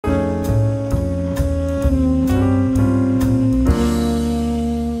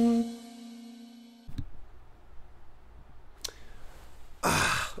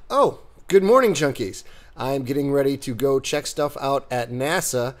Good morning, junkies. I'm getting ready to go check stuff out at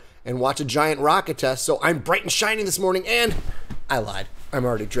NASA and watch a giant rocket test, so I'm bright and shiny this morning, and I lied. I'm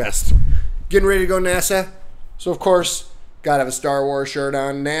already dressed. Getting ready to go NASA, so of course, gotta have a Star Wars shirt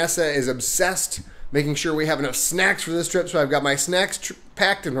on. NASA is obsessed, making sure we have enough snacks for this trip, so I've got my snacks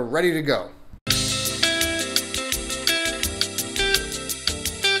packed and we're ready to go.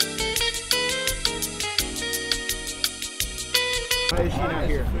 Why is she not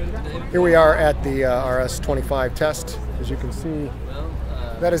here? Here we are at the RS-25 test. As you can see,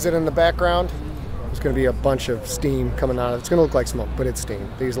 that is it in the background. There's going to be a bunch of steam coming out of it. It's going to look like smoke, but it's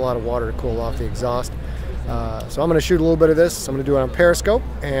steam. They use a lot of water to cool off the exhaust. So I'm going to shoot a little bit of this. I'm going to do it on Periscope,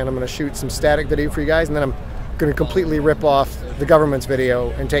 and I'm going to shoot some static video for you guys, and then I'm going to completely rip off the government's video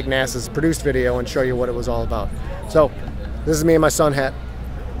and take NASA's produced video and show you what it was all about. So this is me in my sun hat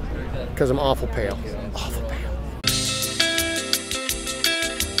because I'm awful pale. Awful pale.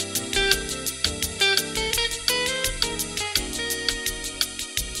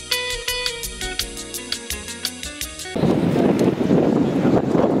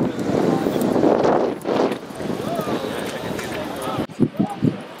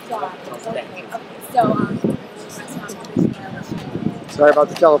 Sorry about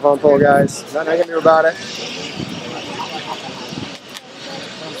the telephone pole, guys. Nothing I can do about it.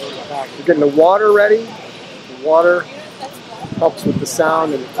 We're getting the water ready. The water helps with the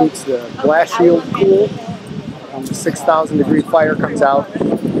sound and it keeps the glass shield cool. The 6,000-degree fire comes out.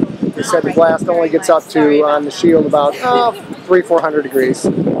 They said the blast only gets up to, on the shield, about 300-400 degrees.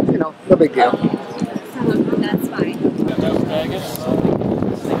 You know, no big deal. That's fine.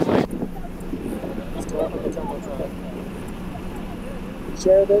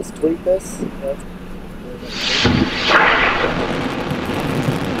 Share this, tweet this.